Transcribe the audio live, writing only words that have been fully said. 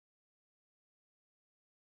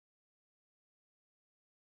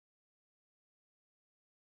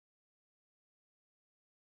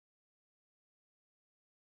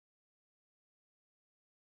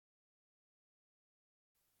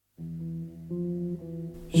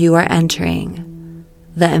You are entering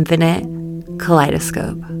the Infinite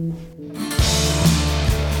Kaleidoscope.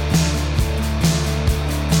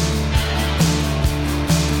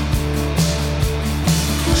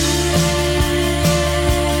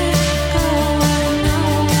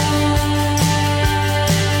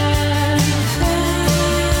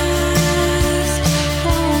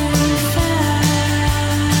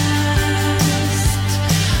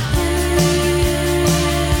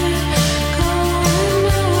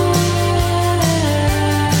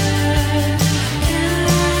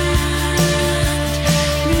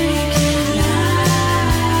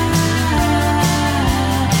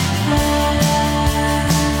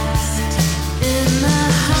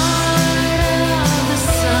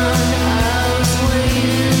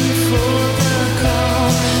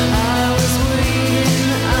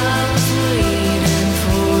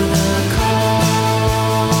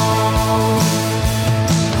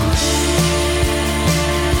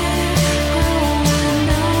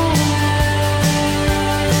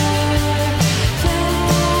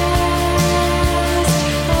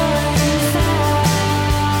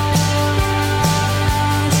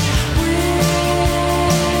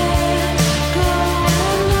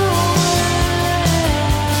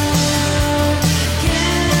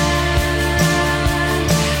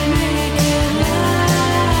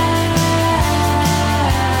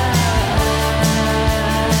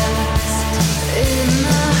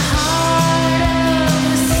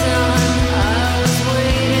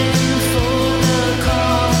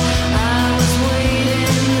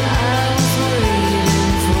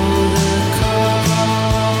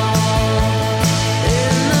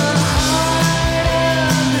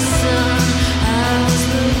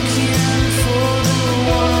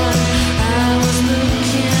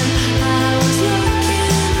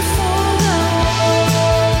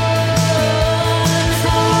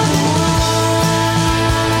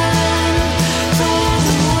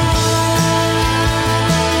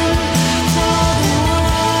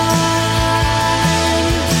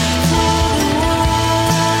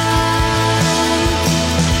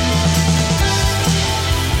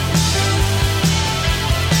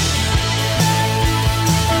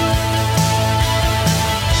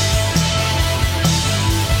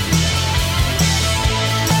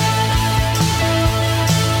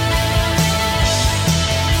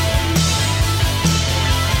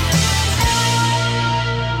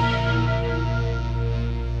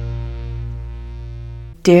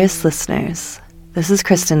 Dearest listeners, this is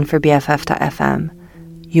Kristen for BFF.fm.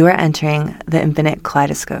 You are entering the Infinite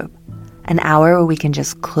Kaleidoscope, an hour where we can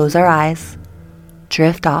just close our eyes,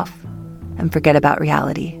 drift off, and forget about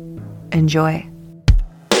reality. Enjoy.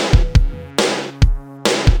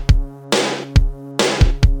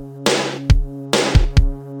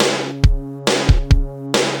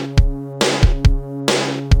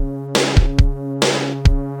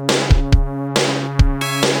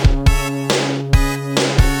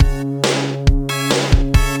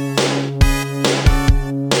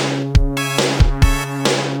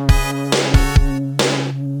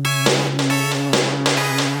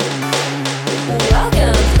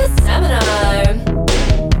 Welcome to the seminar.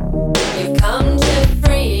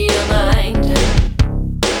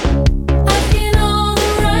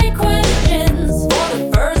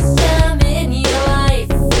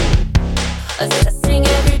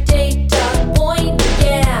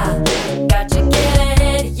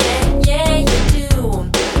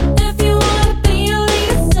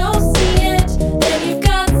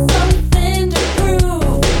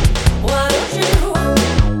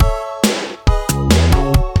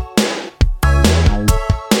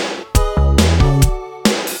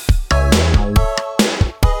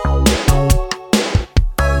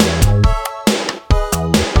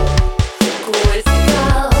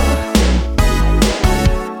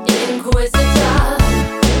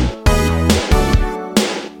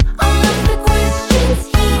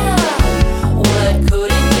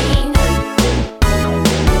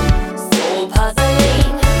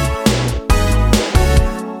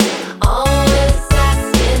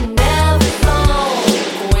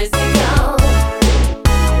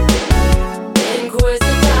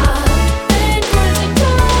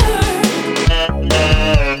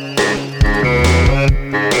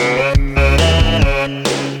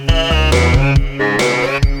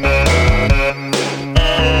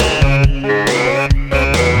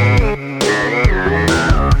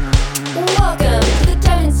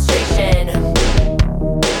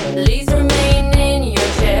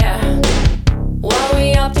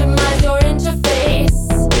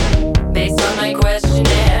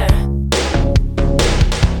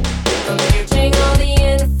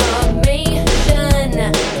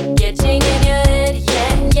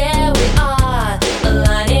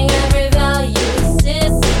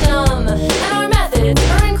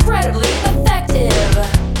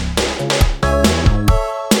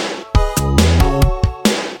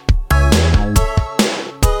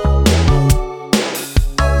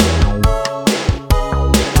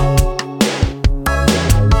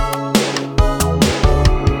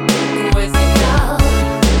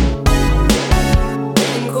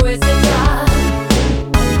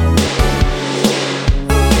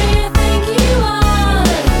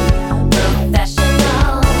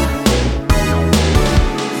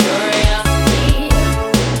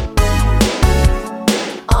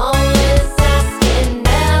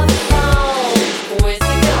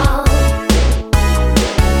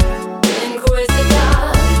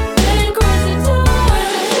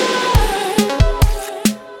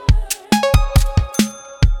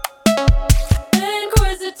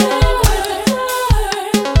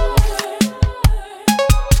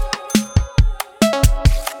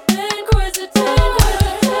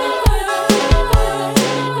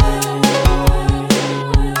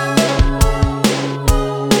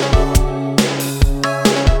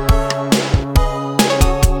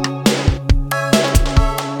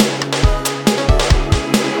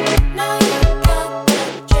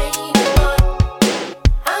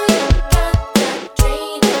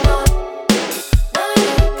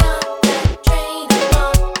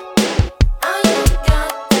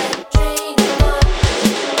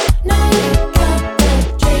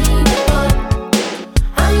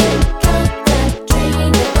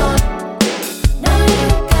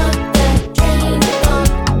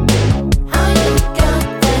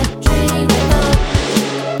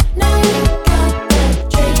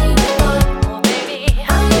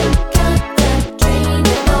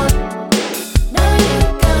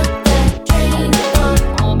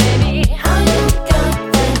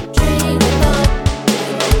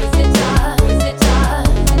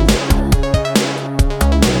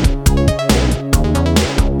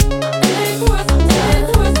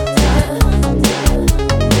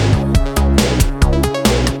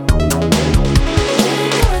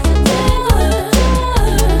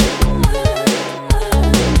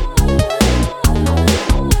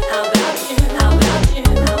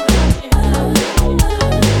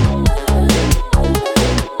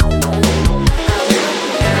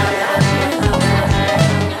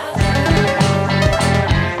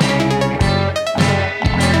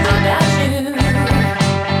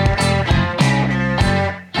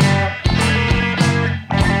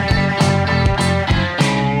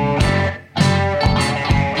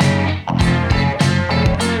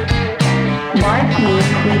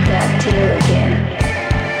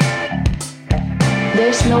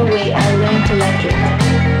 no way I'll learn to like it.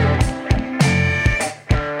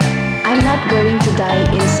 I'm not going to die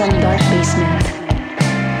in some dark basement.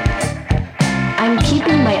 I'm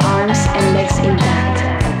keeping my arms and legs intact.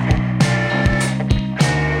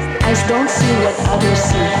 Eyes don't see what others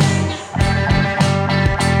see.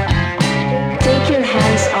 Take your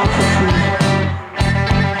hands off of me.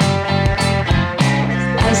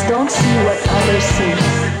 Eyes don't see what others see.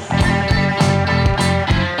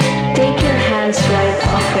 Take your hands right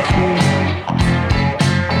off of me.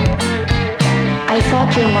 I thought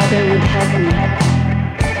your mother would help me,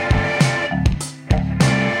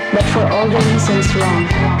 but for all the reasons wrong.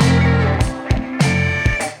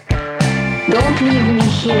 Don't leave me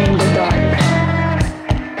here in the dark.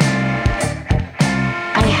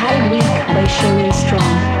 I hide weak by showing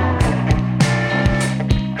strong.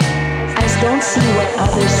 Eyes don't see what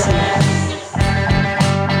others see.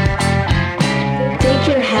 Take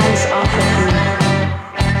your hands off of me.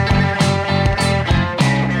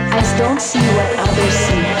 Eyes don't see what others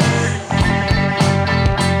see.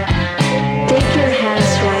 Take your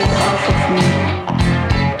hands right off of me.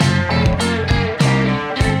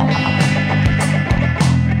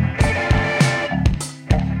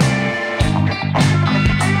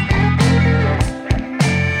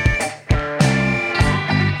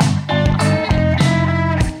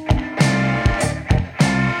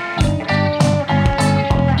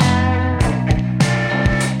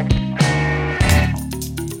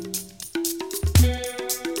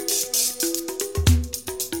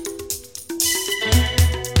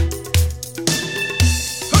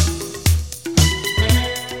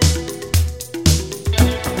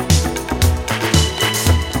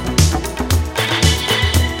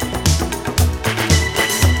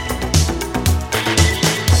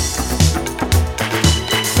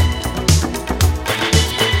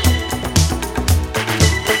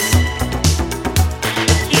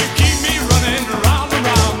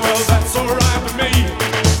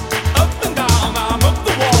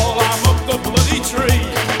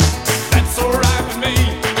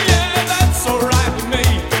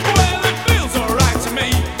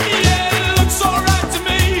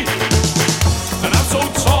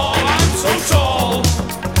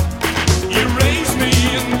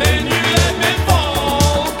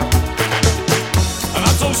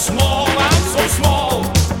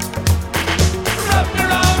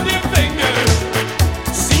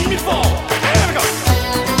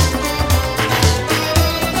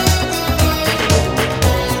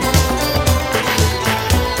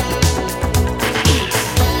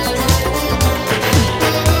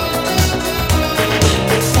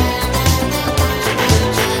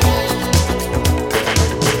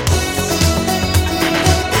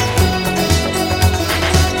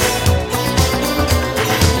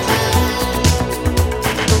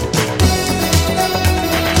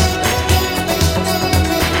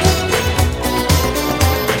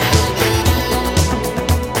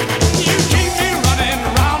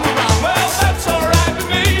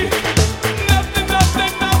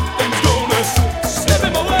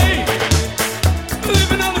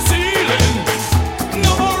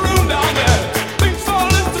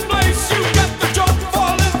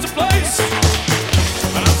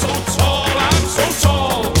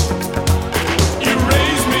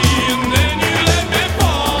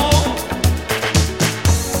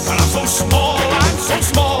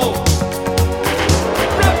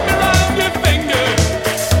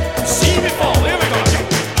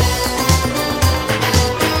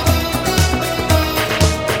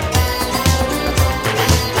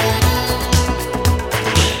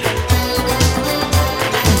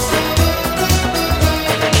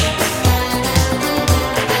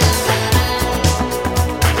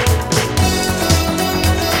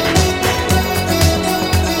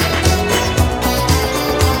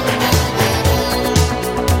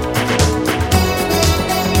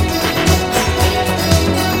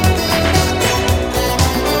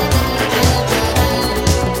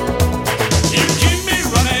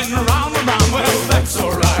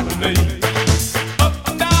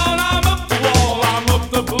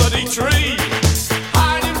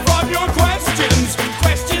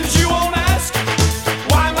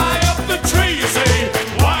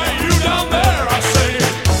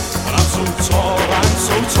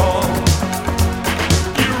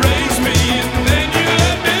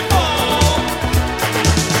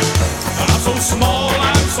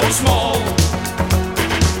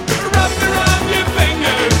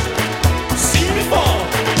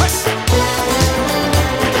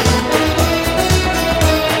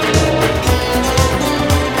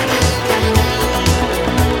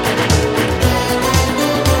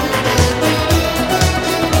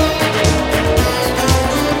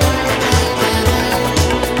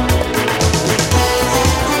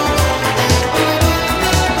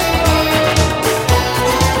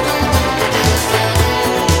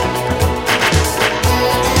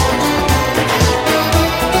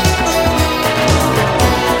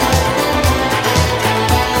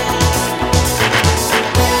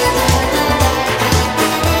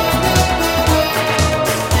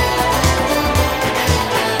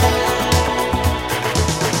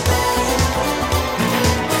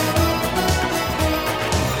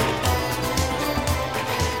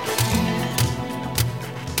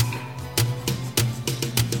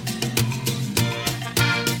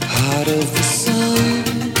 Out of the sun,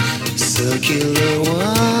 circular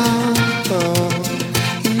wall,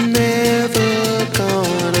 you're never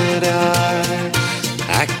gonna die.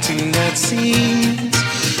 Acting out scenes,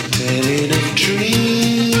 telling of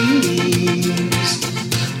dreams.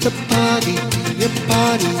 The party, your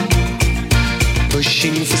party,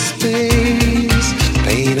 pushing for space,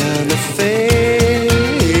 pain on the face.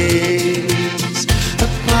 A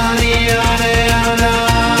party on it, on.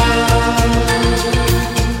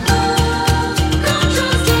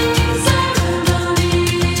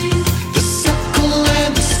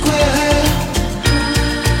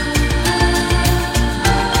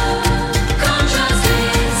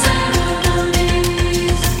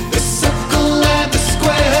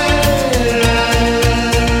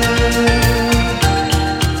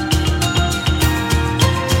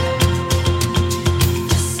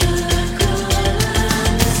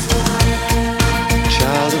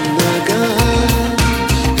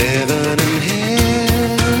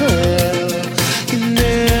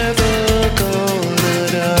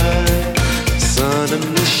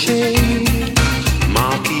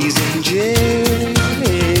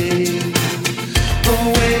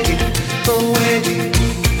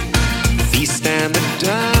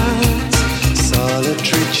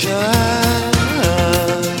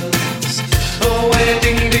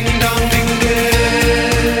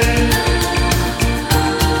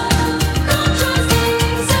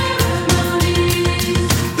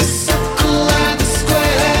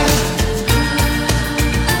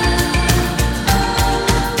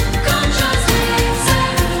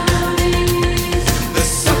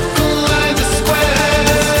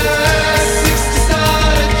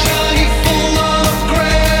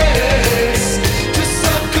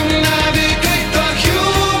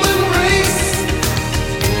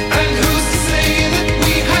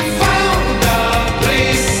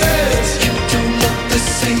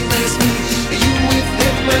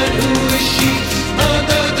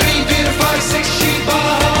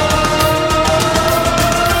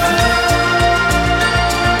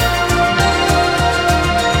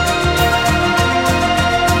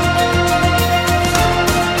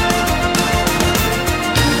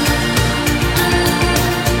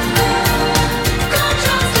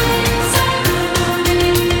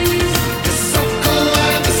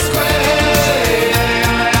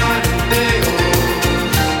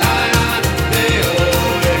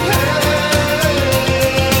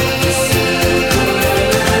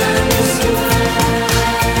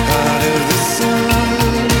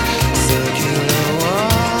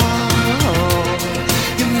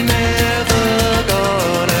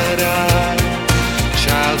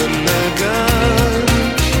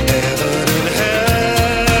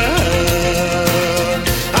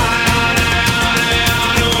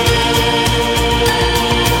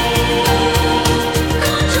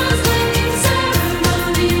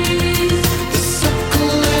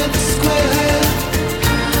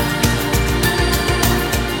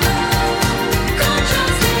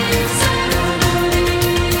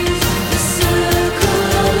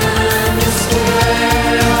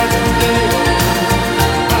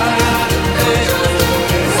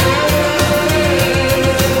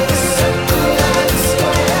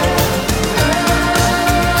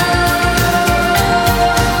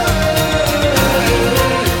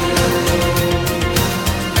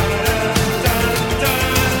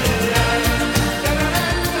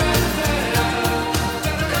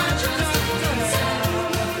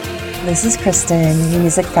 This is Kristen, your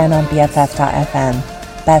music friend on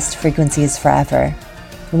BFF.fm, best frequencies forever,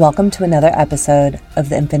 and welcome to another episode of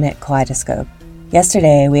the Infinite Kaleidoscope.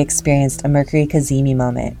 Yesterday, we experienced a Mercury Cazimi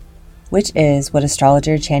moment, which is what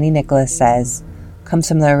astrologer Chani Nicholas says comes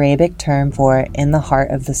from the Arabic term for in the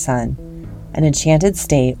heart of the sun, an enchanted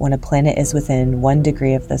state when a planet is within 1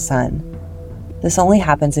 degree of the sun. This only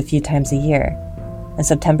happens a few times a year, and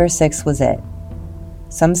September 6th was it.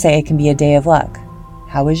 Some say it can be a day of luck.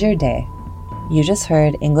 How was your day? You just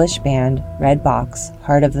heard English band Red Box,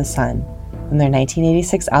 Heart of the Sun, from their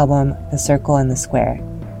 1986 album The Circle and the Square.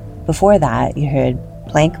 Before that, you heard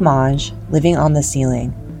Plank Mange, Living on the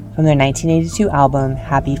Ceiling, from their 1982 album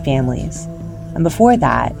Happy Families. And before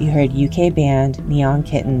that, you heard UK band Neon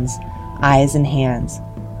Kittens, Eyes and Hands,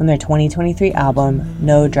 from their 2023 album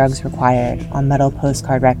No Drugs Required on Metal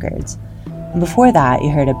Postcard Records. And before that, you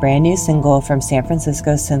heard a brand new single from San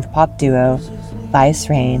Francisco synth-pop duo Vice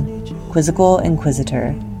Rain, Quizzical Inquisitor.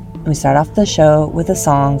 And we start off the show with a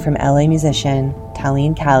song from LA musician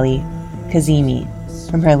Talene Kali, Cazimi,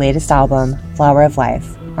 from her latest album Flower of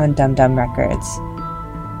Life on Dum Dum Records.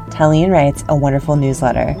 Talene writes a wonderful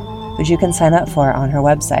newsletter, which you can sign up for on her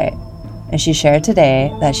website. and she shared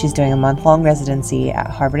today that she's doing a month-long residency at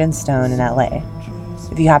Harvard & Stone in LA.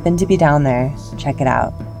 If you happen to be down there, check it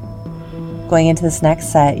out. Going into this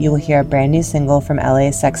next set, you will hear a brand new single from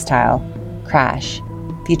LA's Sextile, Crash,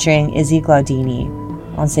 featuring Izzy Glaudini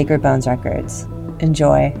on Sacred Bones Records.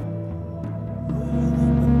 Enjoy.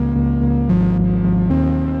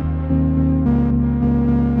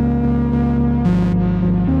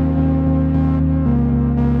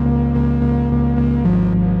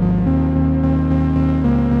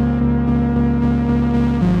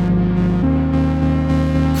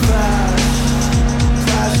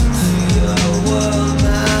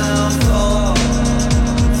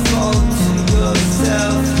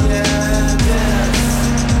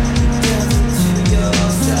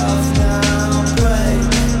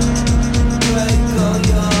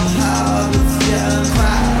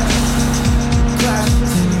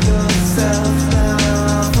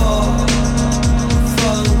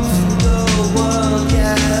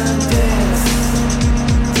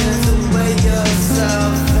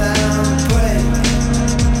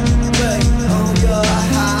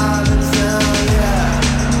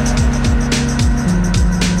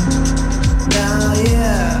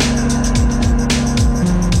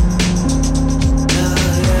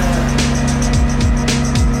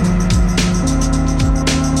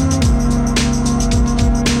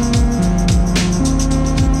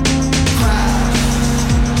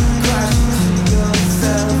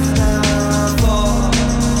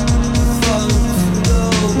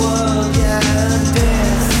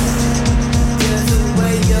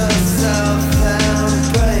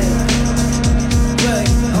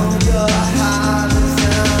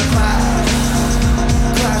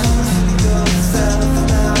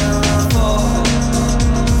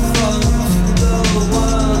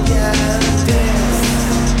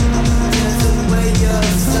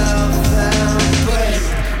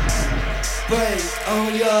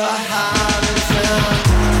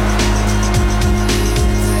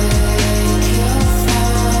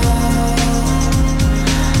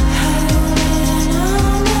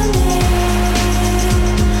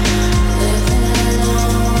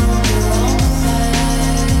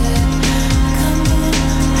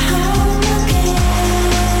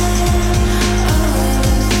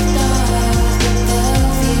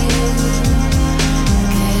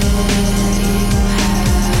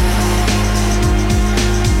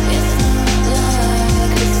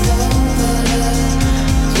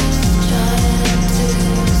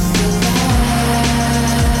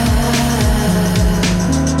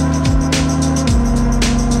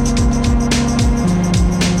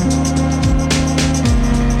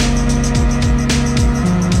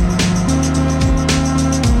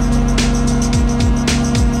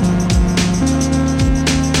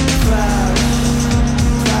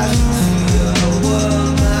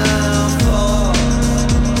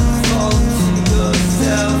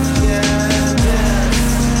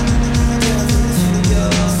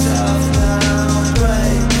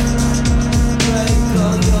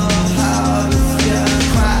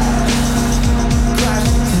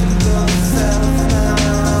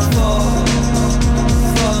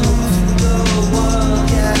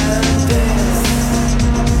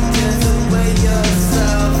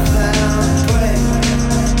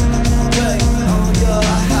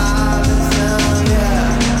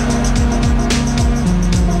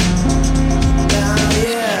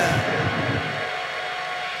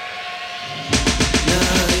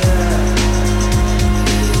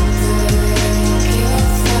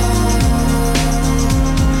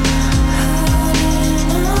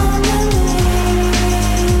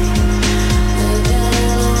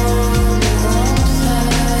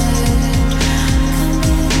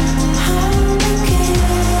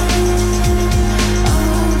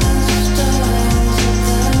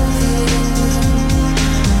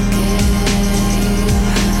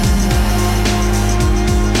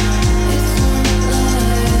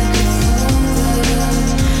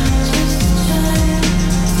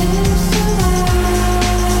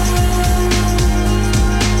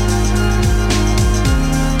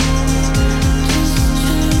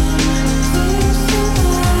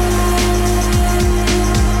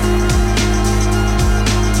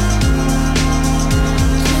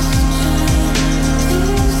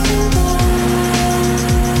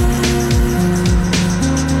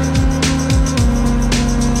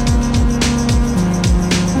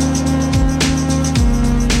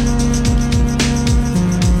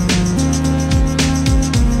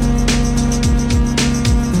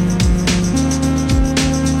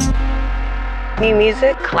 new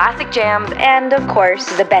music, classic jams, and of course,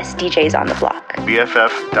 the best DJs on the block.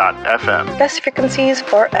 BFF.FM. Best frequencies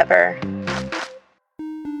forever.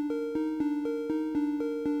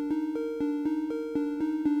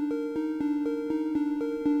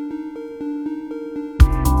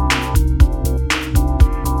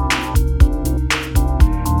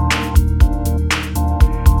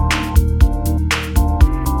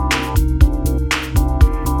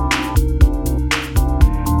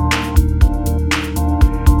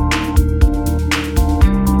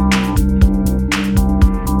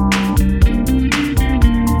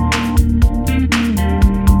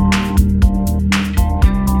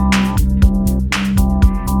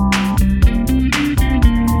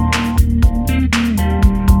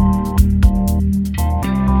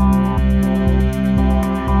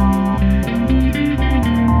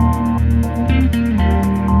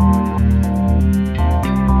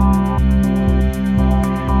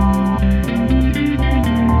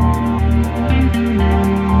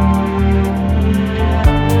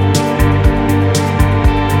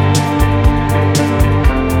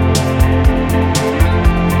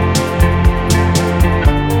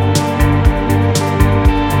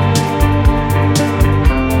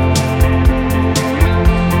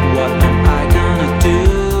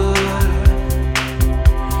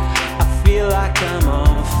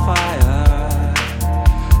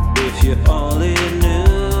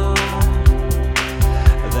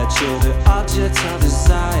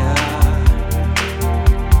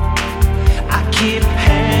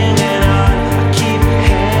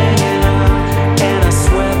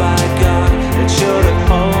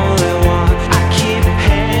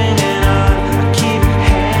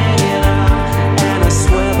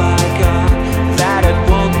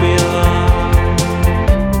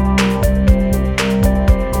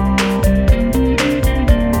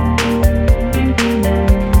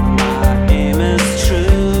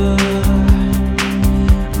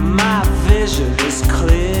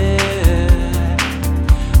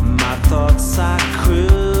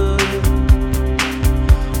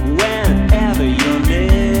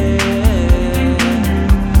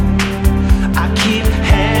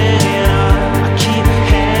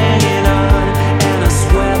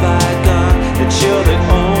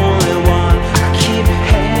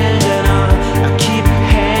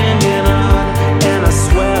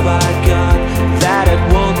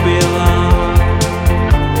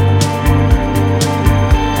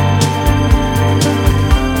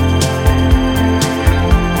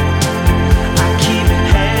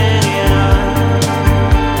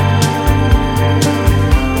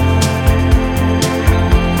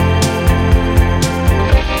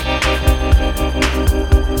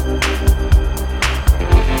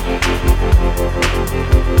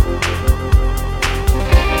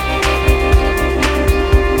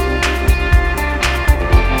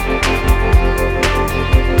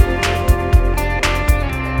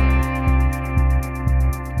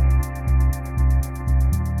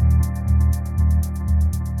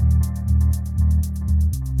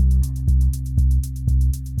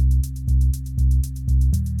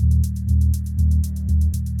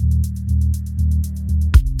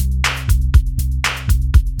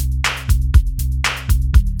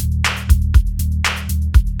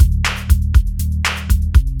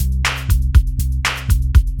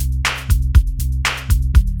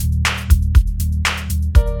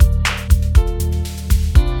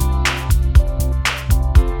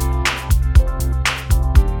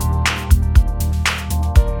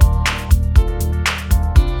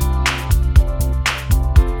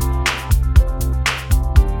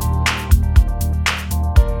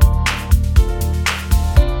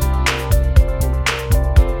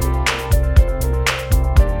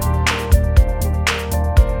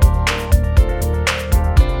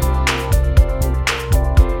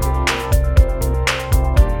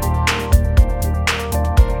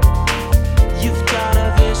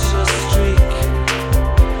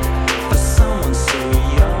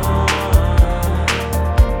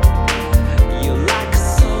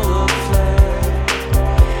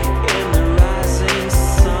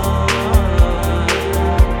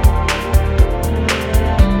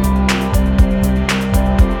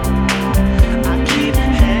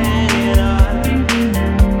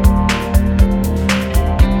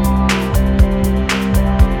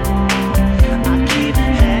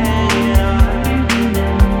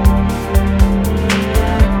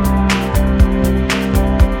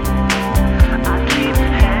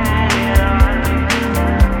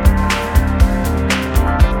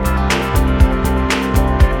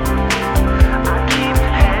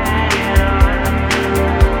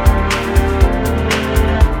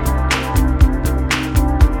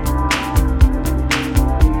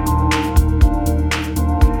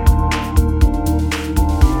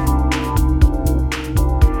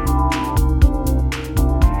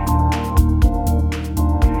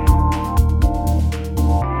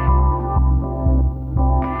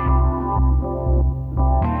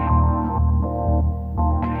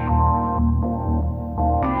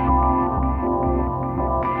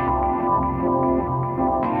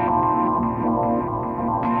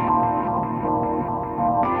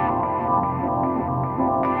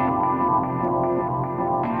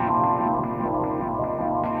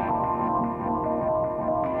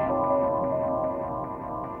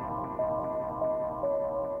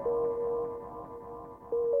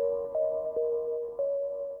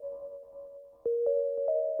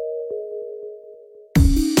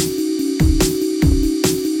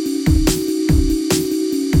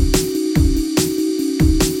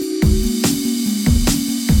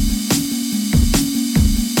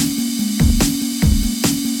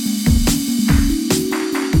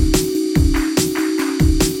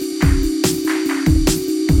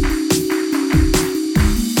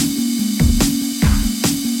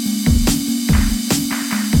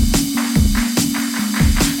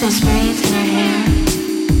 There's braids in her hair.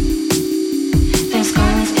 There's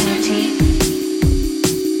garlands in her teeth.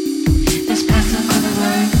 There's pastel colored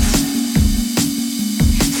words.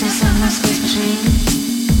 There's some more space between.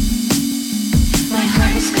 My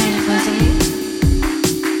heart is kind of fuzzy.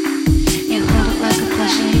 You hold it like a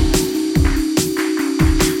plushie.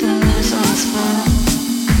 The moon is almost full.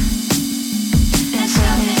 And so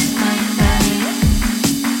is my body.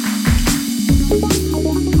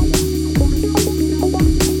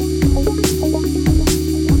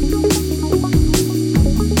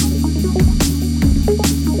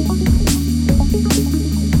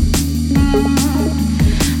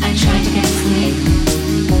 I tried to get sleep.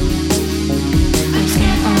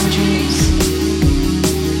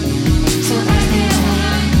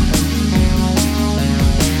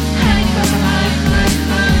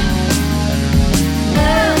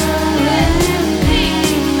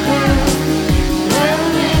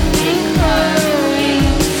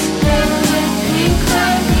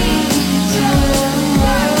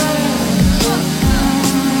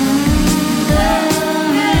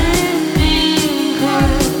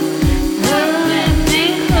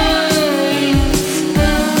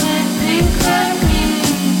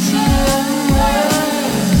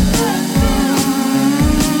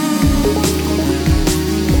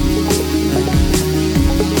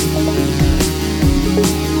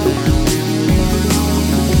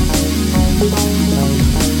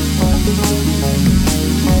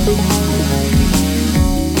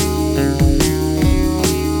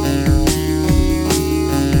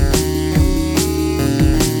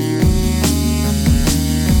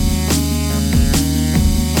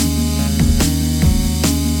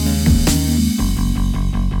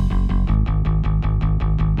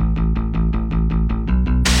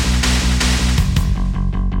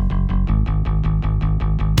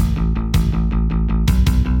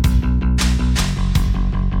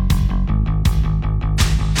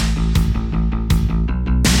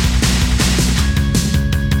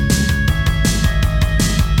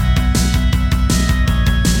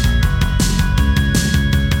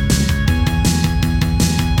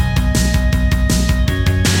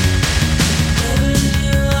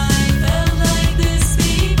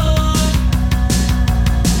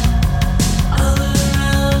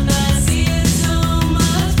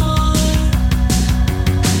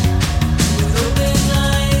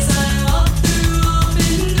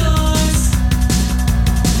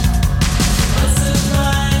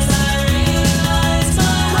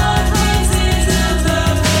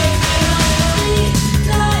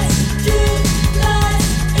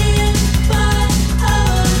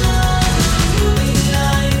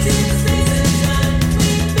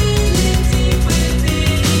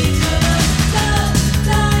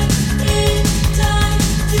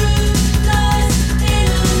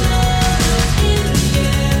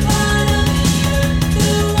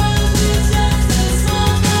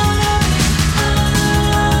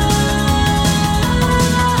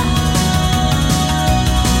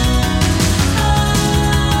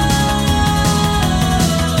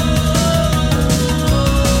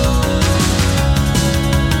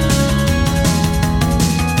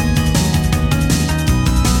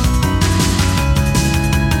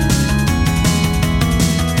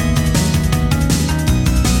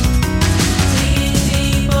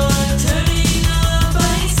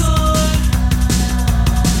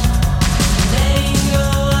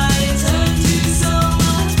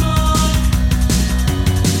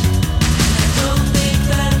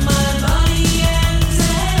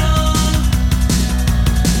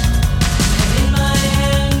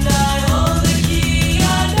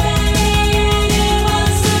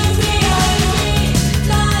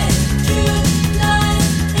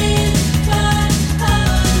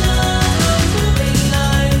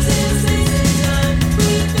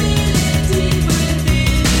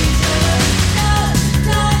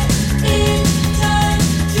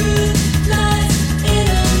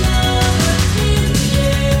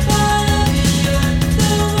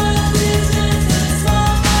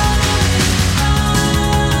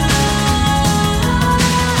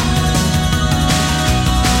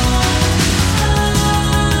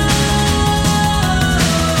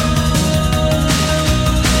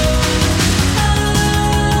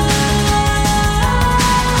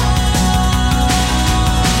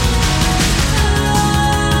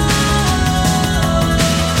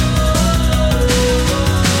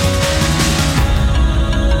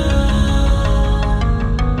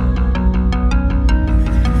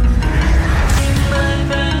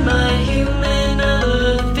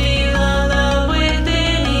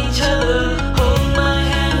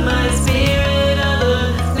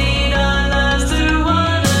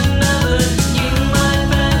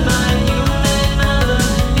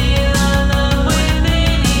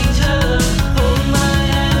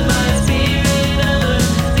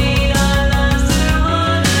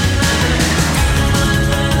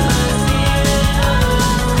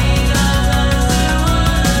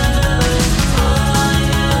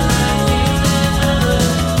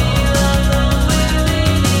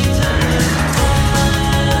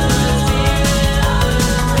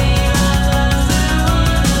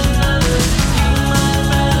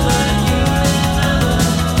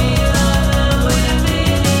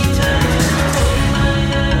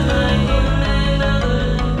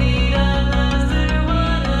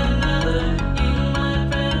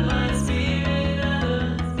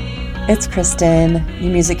 It's Kristen,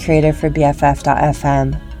 your music creator for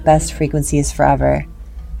BFF.FM, Best Frequencies Forever.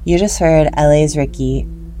 You just heard LA's Ricky,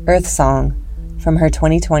 Earth Song, from her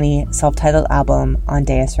 2020 self-titled album on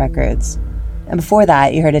Deus Records. And before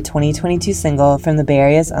that, you heard a 2022 single from the Bay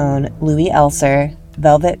Area's own Louis Elser,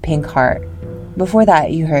 Velvet Pink Heart. Before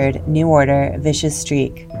that, you heard New Order, Vicious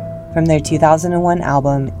Streak, from their 2001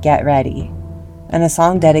 album Get Ready, and a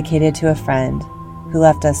song dedicated to a friend who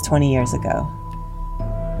left us 20 years ago.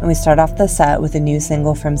 And we start off the set with a new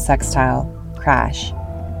single from Sextile, Crash,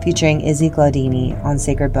 featuring Izzy Glaudini on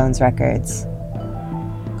Sacred Bones Records.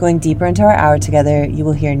 Going deeper into our hour together, you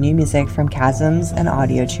will hear new music from Chasms and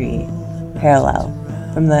Audio Tree, Parallel,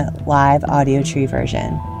 from the live Audio Tree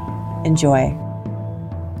version. Enjoy.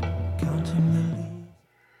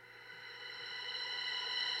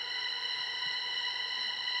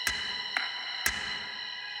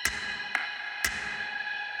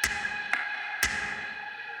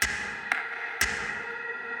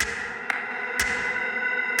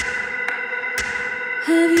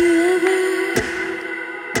 Have you ever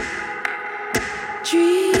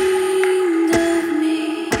dreamed of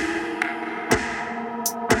me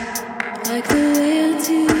like the way I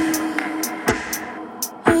do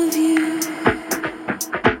of you?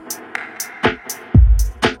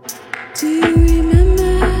 Do you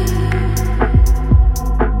remember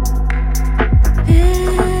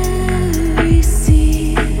every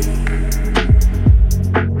scene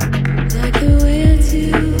like the way I do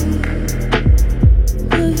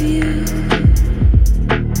of you?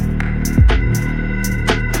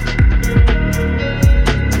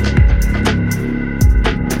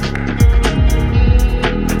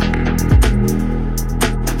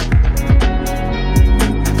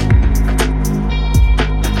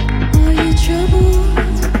 Are you troubled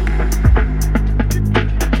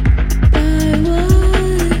by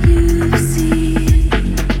what you've seen?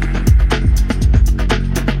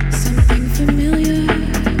 Something familiar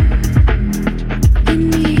in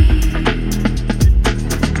me.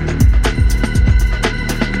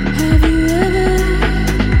 Have you ever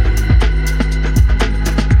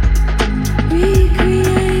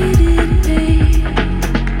recreated pain?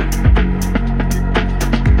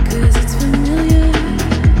 'Cause it's familiar.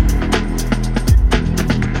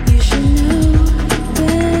 You should know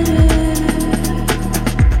better.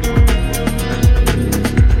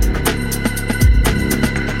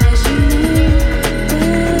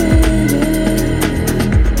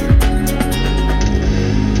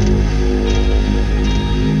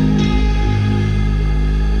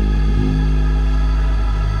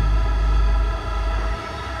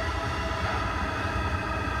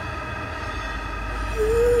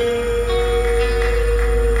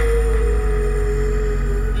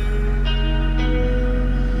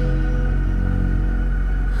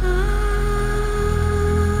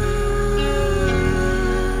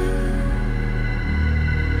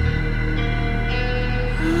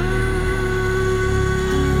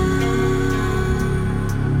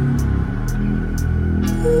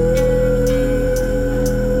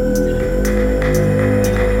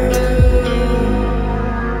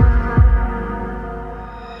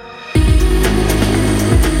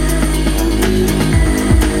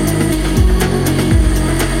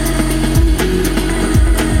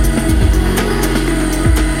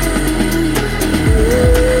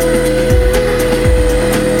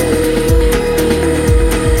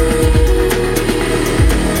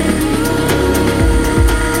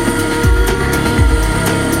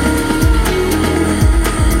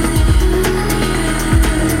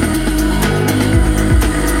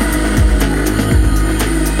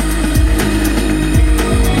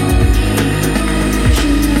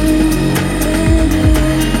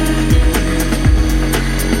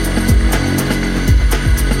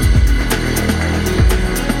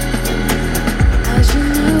 I should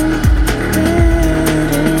know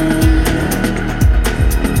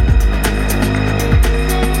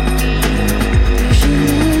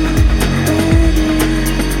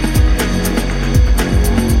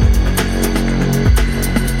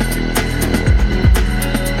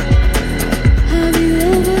Have you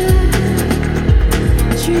ever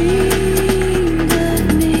dreamed of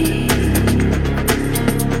me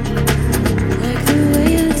like the way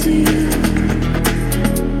I do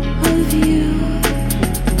of you?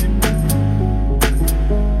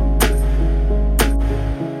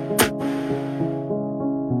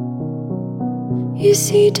 You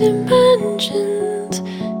see dimensions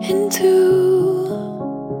into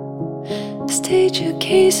stage your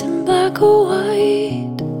case in black or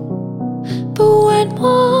white. But when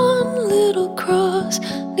one little cross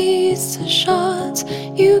leads to shots,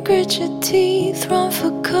 You grit your teeth, run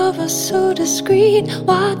for cover so discreet.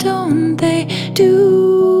 Why don't they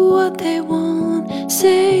do what they want?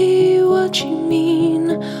 Say what you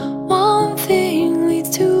mean. One thing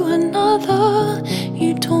leads to another.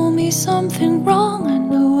 You told me something wrong. I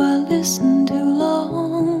know I listened too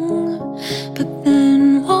long. But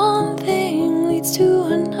then one thing leads to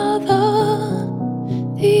another.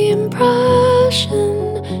 The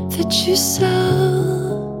impression that you sell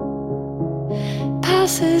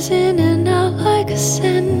passes in and out like a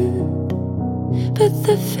scent. But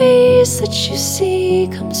the face that you see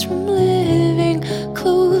comes from living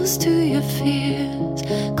close to your fears,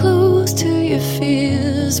 close to your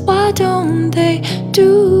fears. Why don't they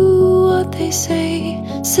do what they say?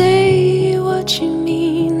 Say what you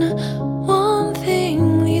mean. One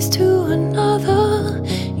thing leads to another.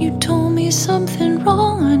 You told me something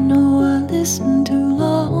wrong. I know I listened too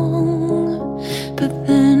long. But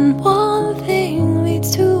then one thing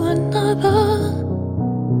leads to another.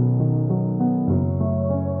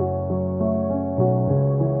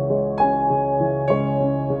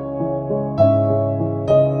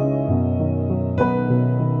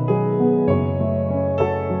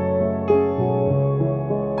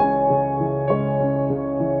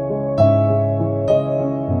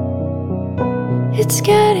 It's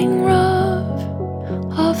getting rough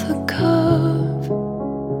off the cuff.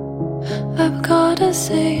 I've gotta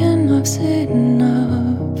say enough's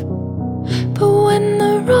enough. But when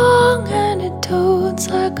the wrong antidote's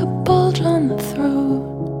like a bulge on the throat,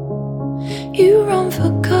 you run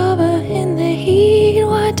for cover in the heat.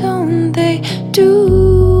 Why don't they do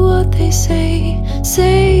what they say?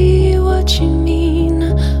 Say what you mean.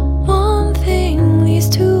 One thing leads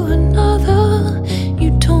to another. You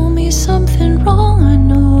told me something wrong. I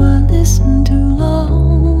know I listened too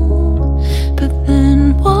long. But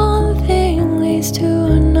then one thing leads to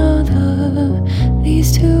another,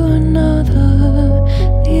 leads to another,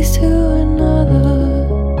 leads to another.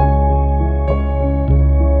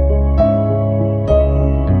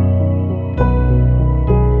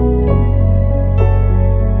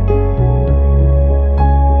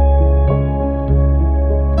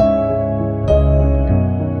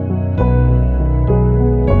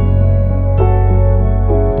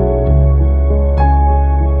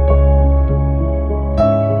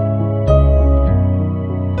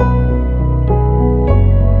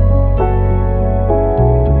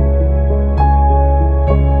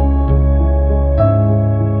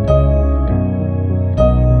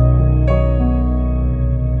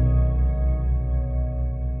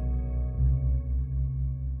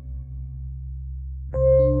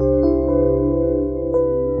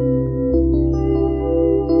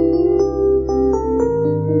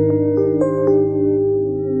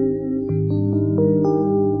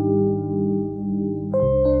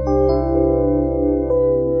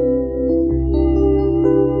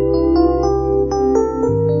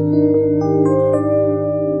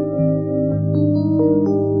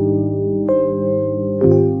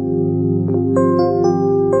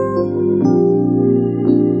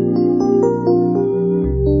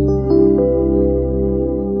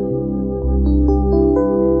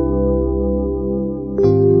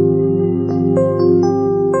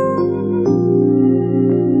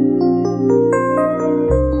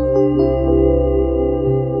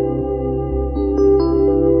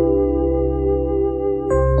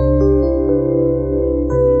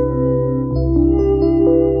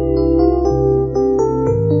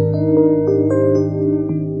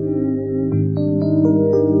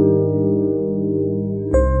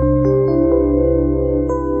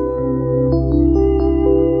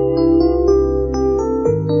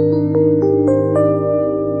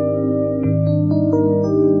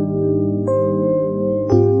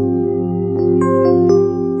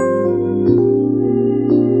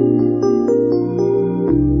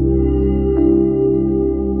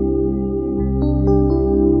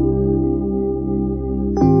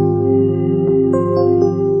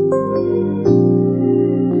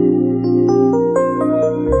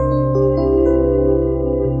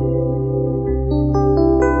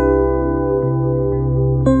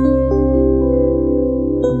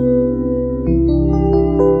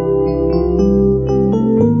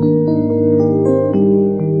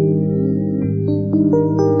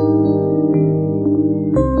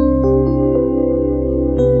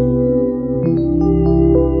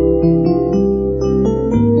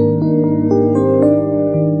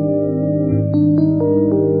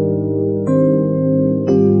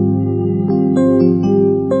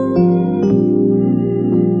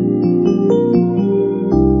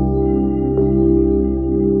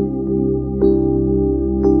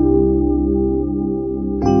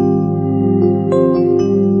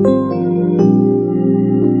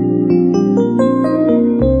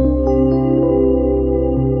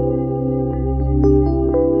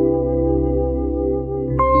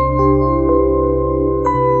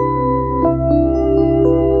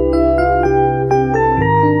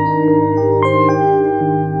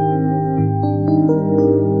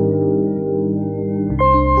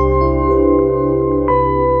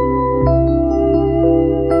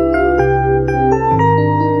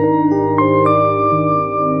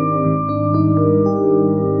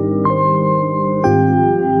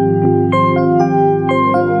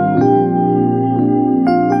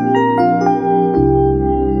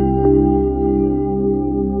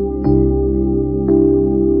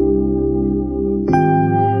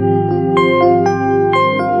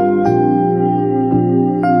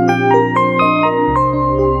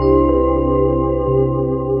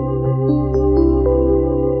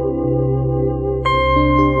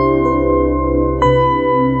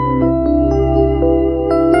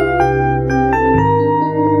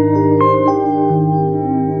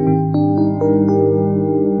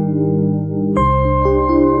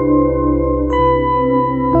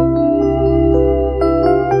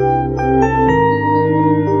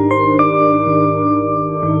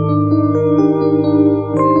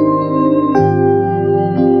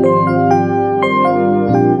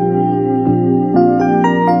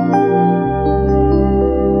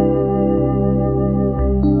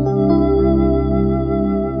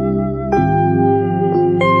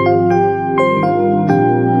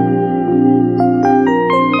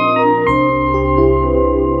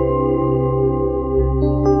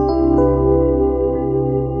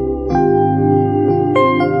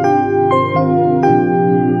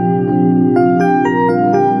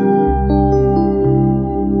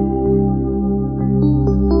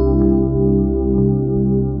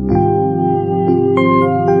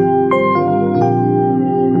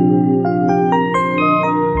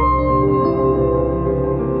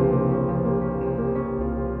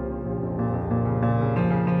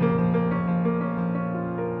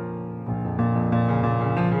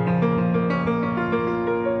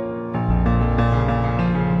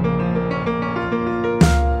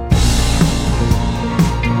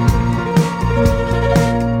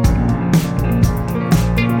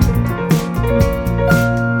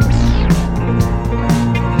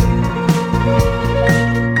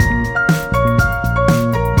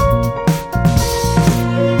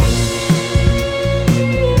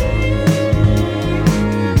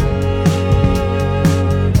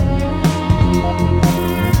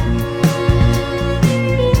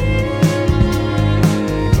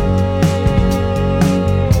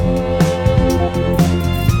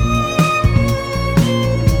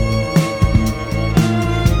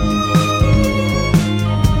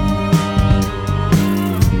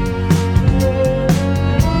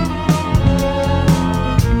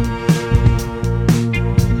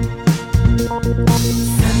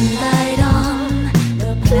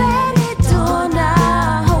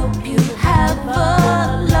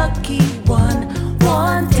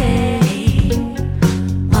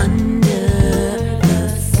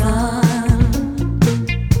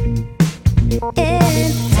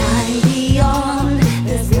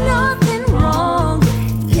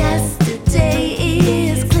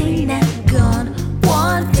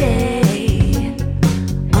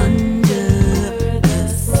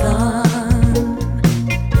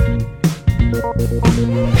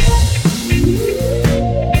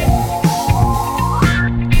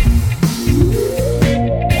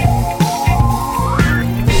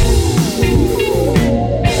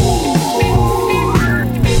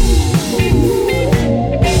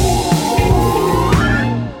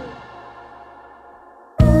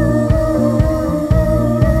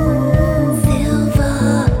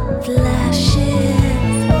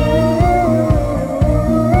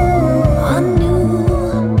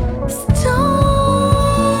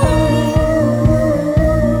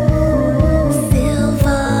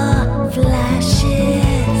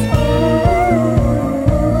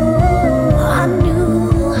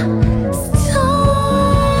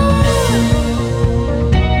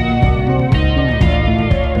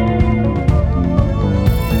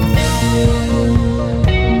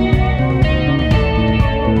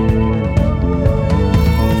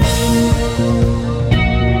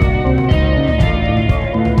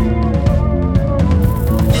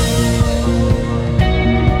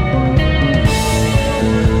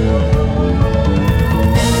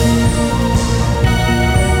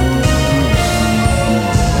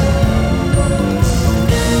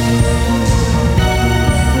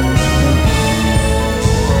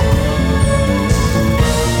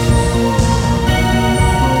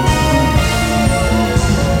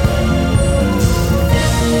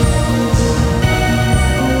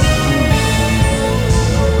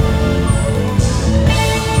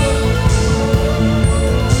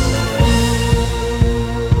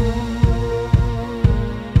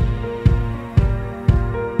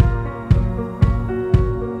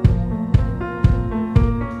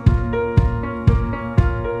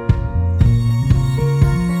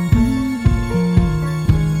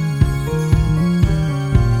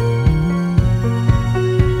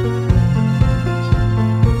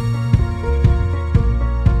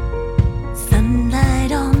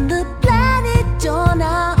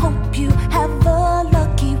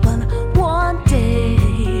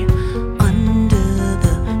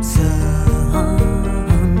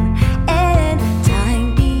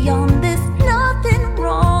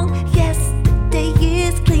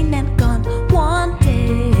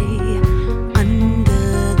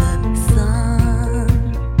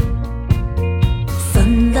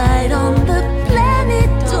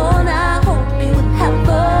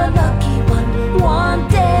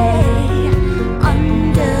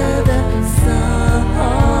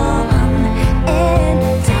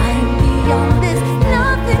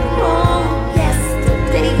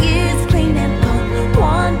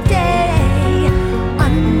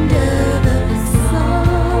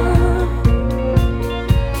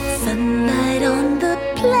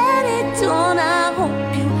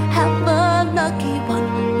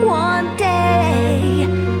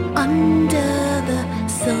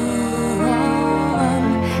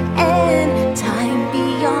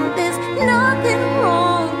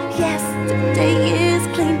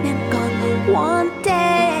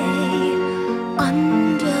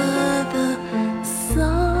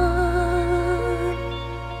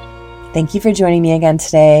 Thank you for joining me again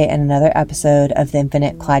today in another episode of the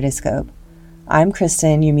Infinite Kaleidoscope. I'm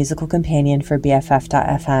Kristen, your musical companion for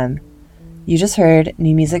BFF.fm. You just heard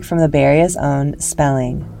new music from the Bay Area's own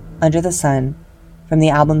Spelling, Under the Sun, from the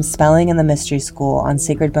album Spelling and the Mystery School on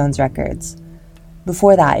Sacred Bones Records.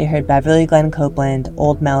 Before that, you heard Beverly Glenn Copeland,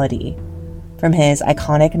 Old Melody, from his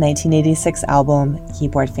iconic 1986 album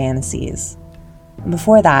Keyboard Fantasies. And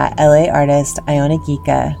before that, LA artist Iona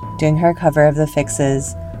Gika doing her cover of The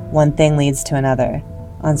Fix's One Thing Leads to Another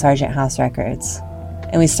on Sargent House Records.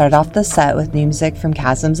 And we start off the set with new music from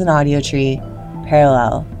Chasms and Audio Tree,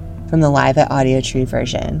 Parallel, from the Live at Audio Tree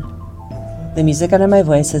version. The music under my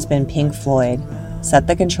voice has been Pink Floyd, Set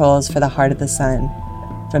the Controls for the Heart of the Sun,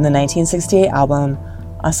 from the 1968 album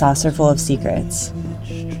A Saucer Full of Secrets.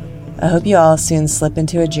 I hope you all soon slip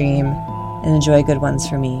into a dream and enjoy good ones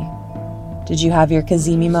for me. Did you have your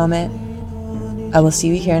Kazemi moment? I will see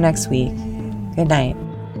you here next week. Good night.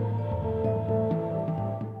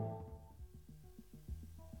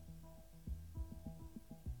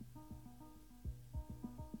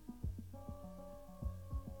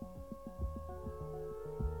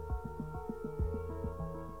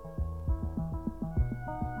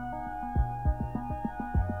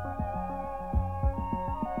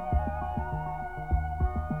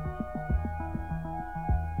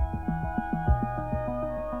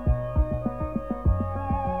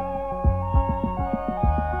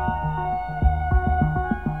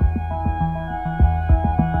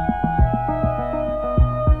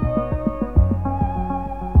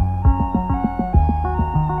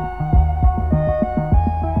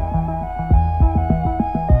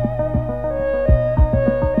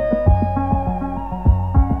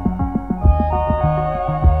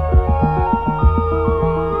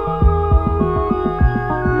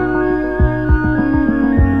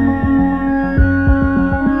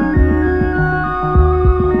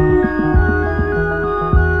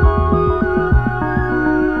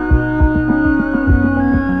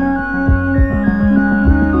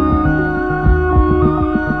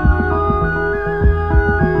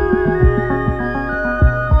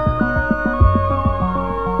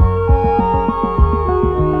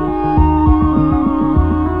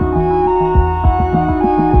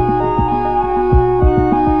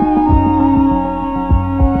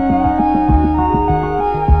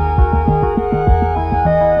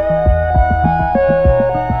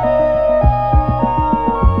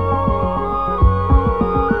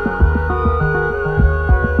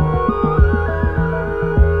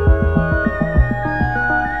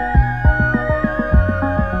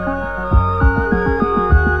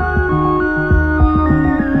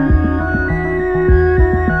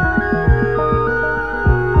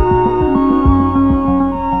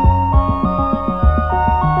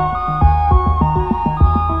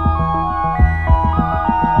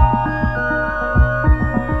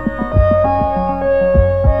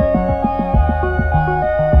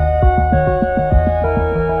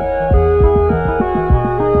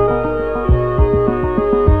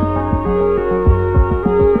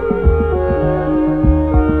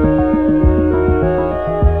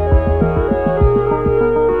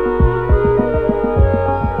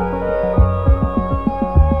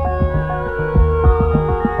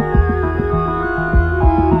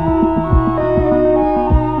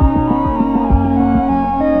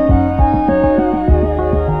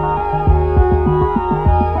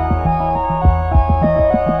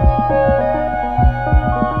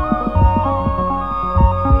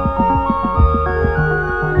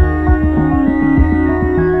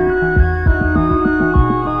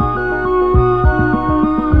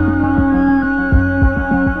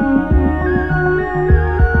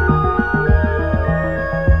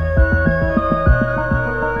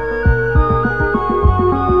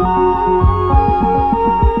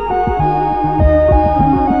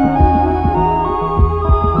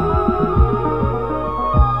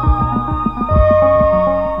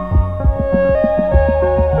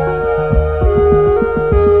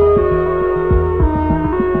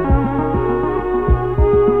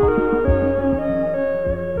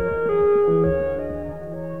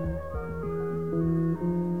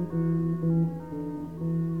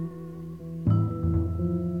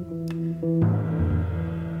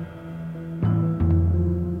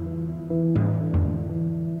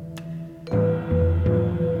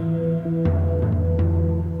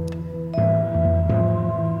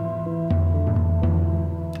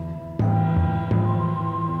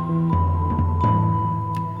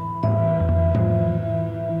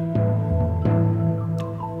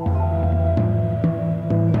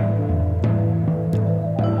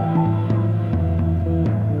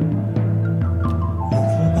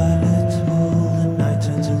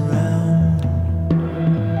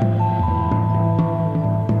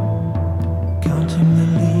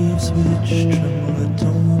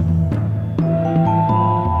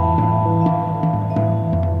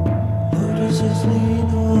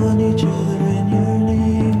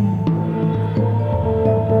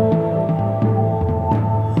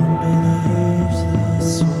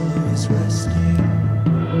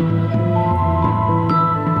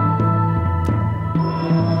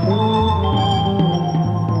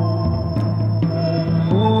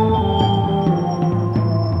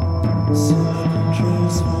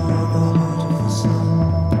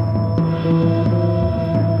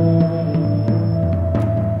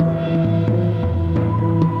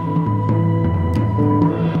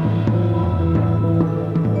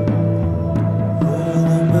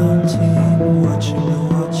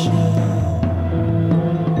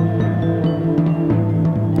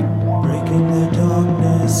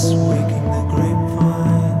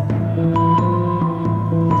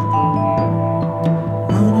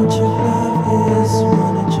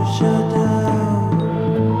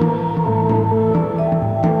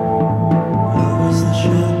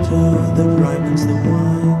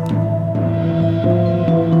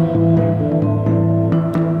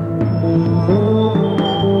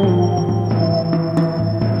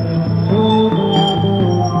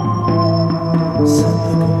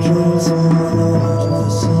 Thank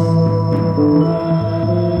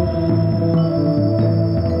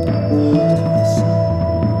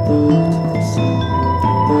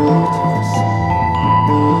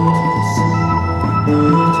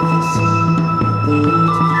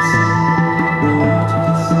you.